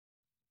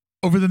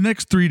Over the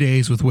next 3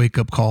 days with Wake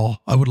Up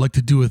Call, I would like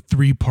to do a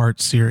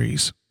 3-part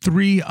series.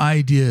 3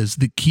 ideas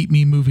that keep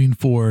me moving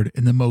forward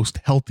in the most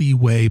healthy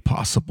way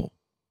possible.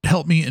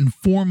 Help me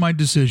inform my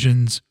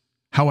decisions,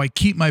 how I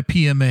keep my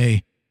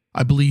PMA.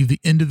 I believe the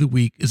end of the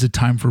week is a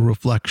time for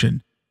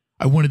reflection.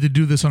 I wanted to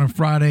do this on a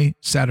Friday,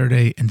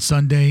 Saturday, and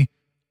Sunday.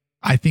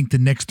 I think the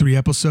next 3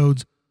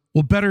 episodes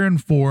will better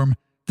inform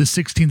the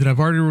 16 that I've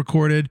already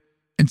recorded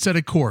and set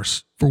a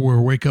course for where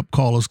Wake Up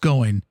Call is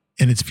going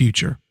in its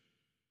future.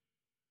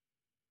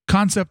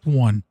 Concept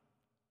 1,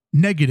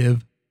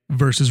 negative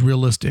versus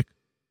realistic.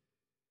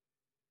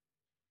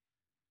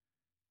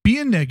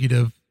 Being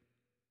negative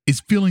is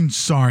feeling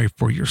sorry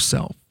for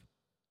yourself.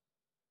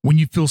 When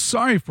you feel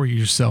sorry for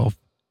yourself,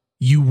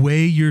 you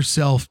weigh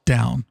yourself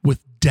down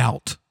with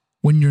doubt.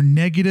 When you're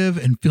negative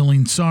and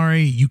feeling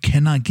sorry, you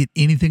cannot get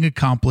anything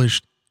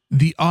accomplished.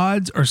 The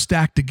odds are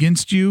stacked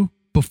against you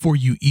before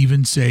you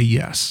even say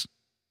yes.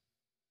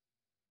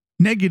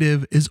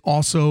 Negative is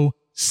also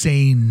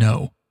saying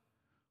no.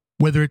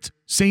 Whether it's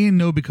saying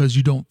no because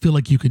you don't feel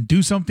like you can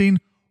do something,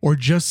 or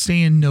just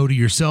saying no to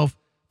yourself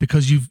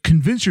because you've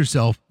convinced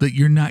yourself that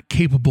you're not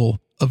capable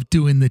of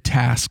doing the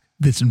task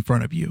that's in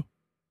front of you.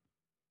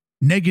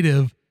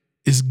 Negative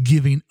is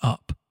giving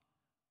up.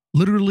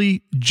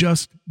 Literally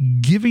just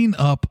giving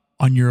up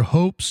on your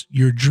hopes,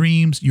 your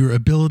dreams, your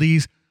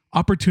abilities,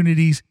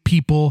 opportunities,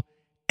 people,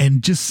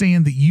 and just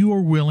saying that you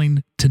are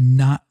willing to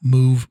not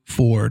move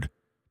forward,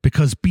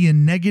 because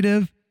being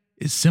negative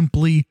is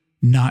simply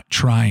not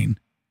trying.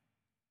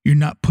 You're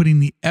not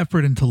putting the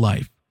effort into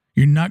life.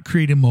 You're not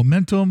creating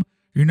momentum.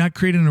 You're not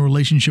creating a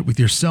relationship with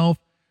yourself.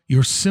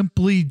 You're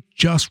simply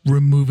just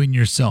removing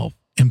yourself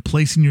and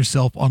placing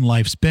yourself on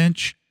life's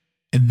bench.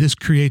 And this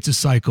creates a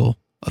cycle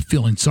of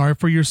feeling sorry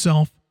for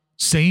yourself,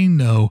 saying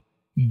no,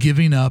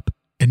 giving up,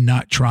 and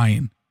not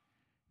trying.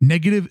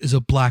 Negative is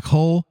a black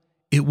hole.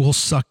 It will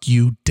suck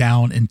you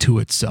down into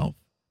itself.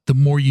 The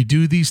more you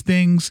do these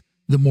things,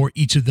 the more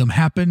each of them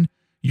happen.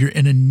 You're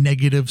in a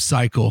negative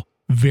cycle.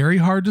 Very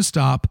hard to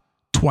stop.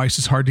 Twice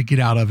as hard to get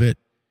out of it,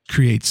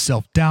 creates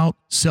self-doubt,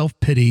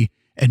 self-pity,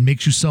 and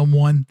makes you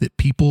someone that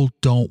people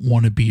don't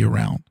want to be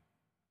around.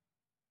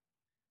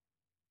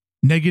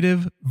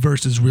 Negative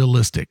versus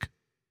realistic.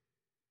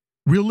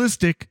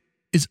 Realistic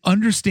is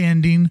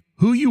understanding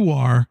who you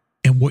are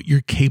and what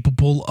you're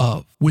capable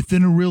of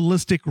within a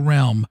realistic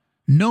realm,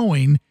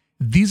 knowing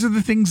these are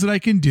the things that I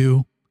can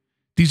do,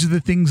 these are the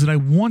things that I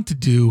want to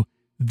do,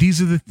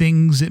 these are the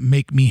things that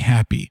make me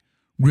happy.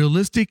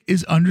 Realistic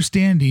is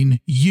understanding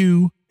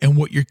you and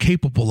what you're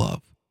capable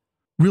of.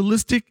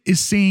 Realistic is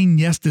saying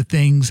yes to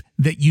things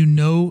that you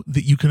know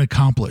that you can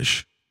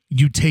accomplish.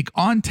 You take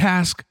on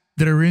tasks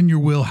that are in your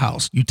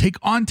wheelhouse. You take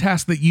on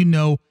tasks that you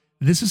know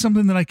this is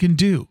something that I can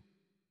do.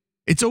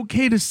 It's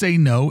okay to say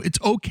no. It's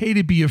okay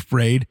to be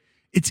afraid.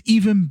 It's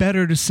even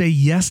better to say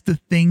yes to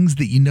things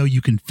that you know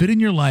you can fit in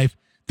your life,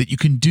 that you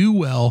can do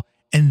well,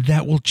 and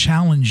that will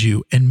challenge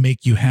you and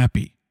make you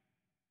happy.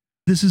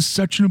 This is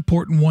such an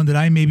important one that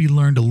I maybe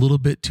learned a little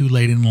bit too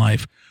late in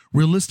life.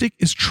 Realistic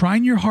is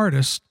trying your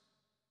hardest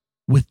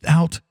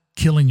without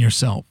killing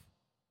yourself.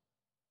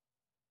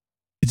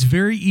 It's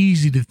very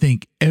easy to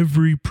think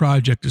every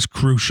project is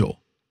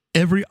crucial.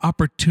 Every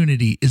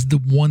opportunity is the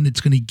one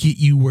that's going to get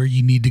you where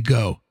you need to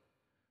go.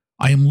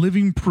 I am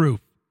living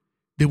proof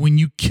that when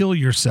you kill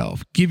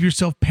yourself, give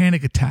yourself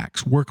panic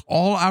attacks, work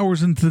all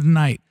hours into the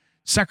night,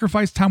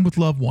 sacrifice time with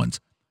loved ones,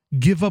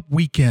 give up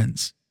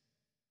weekends,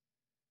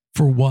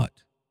 for what?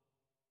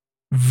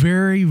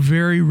 Very,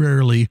 very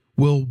rarely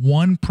will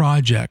one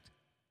project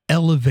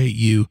elevate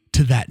you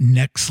to that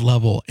next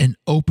level and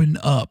open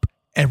up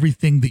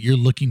everything that you're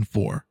looking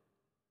for.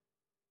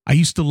 I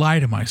used to lie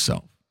to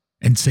myself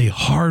and say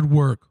hard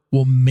work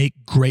will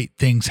make great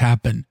things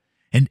happen,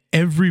 and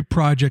every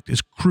project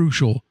is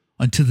crucial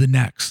unto the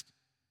next.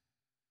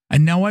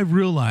 And now I've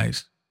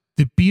realized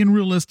that being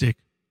realistic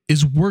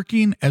is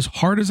working as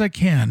hard as I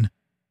can,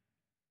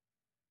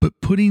 but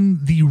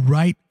putting the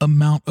right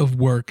amount of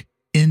work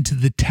into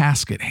the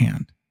task at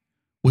hand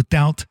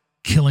without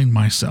killing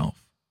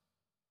myself.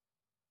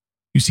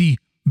 You see,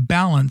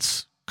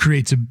 balance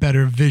creates a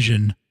better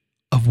vision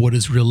of what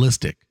is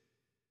realistic.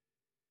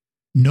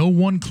 No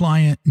one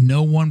client,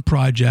 no one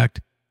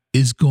project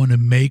is going to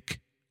make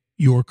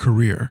your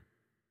career.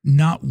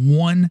 Not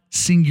one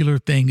singular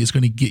thing is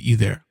going to get you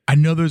there. I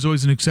know there's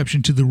always an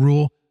exception to the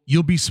rule.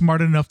 You'll be smart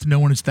enough to know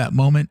when it's that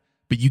moment,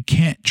 but you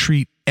can't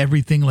treat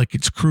everything like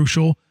it's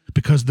crucial,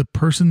 because the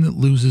person that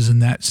loses in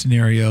that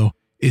scenario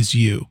is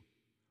you.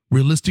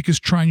 Realistic is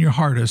trying your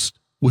hardest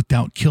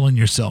without killing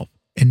yourself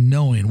and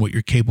knowing what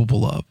you're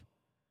capable of.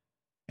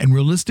 And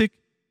realistic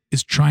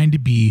is trying to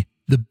be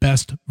the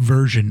best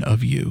version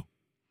of you.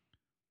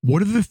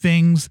 What are the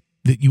things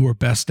that you are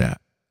best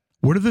at?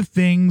 What are the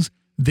things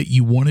that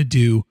you want to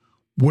do?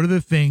 What are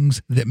the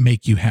things that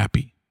make you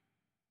happy?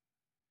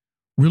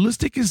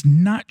 Realistic is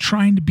not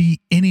trying to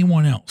be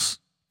anyone else,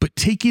 but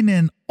taking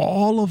in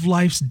all of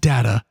life's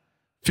data,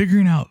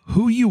 figuring out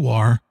who you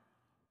are,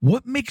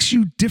 what makes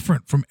you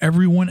different from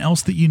everyone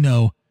else that you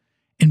know,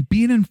 and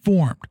being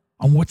informed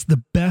on what's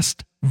the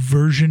best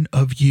version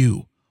of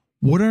you.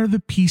 What are the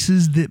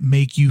pieces that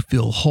make you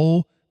feel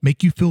whole,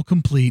 make you feel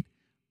complete,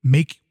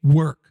 make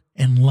work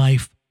and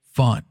life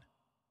fun?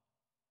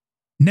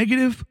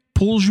 Negative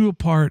pulls you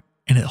apart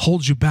and it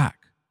holds you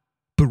back.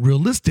 But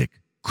realistic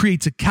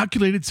creates a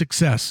calculated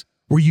success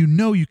where you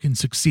know you can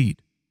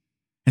succeed.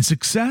 And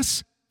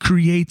success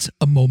creates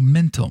a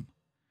momentum.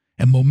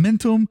 And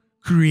momentum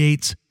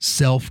creates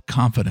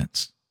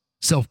self-confidence.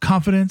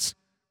 Self-confidence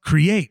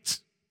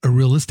creates a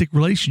realistic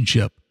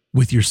relationship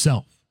with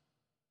yourself.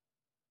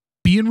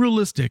 Being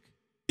realistic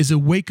is a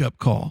wake-up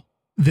call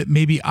that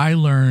maybe I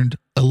learned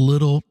a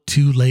little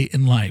too late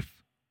in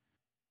life.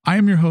 I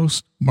am your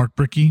host, Mark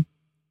Brickey.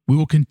 We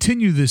will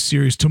continue this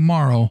series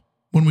tomorrow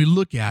when we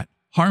look at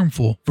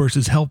harmful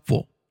versus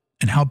helpful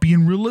and how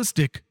being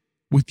realistic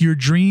with your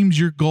dreams,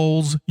 your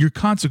goals, your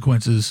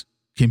consequences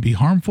can be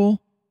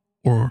harmful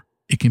or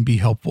it can be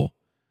helpful.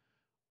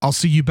 I'll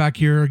see you back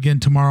here again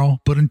tomorrow,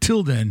 but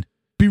until then,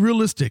 be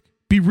realistic,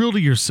 be real to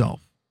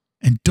yourself,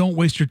 and don't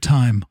waste your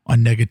time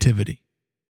on negativity.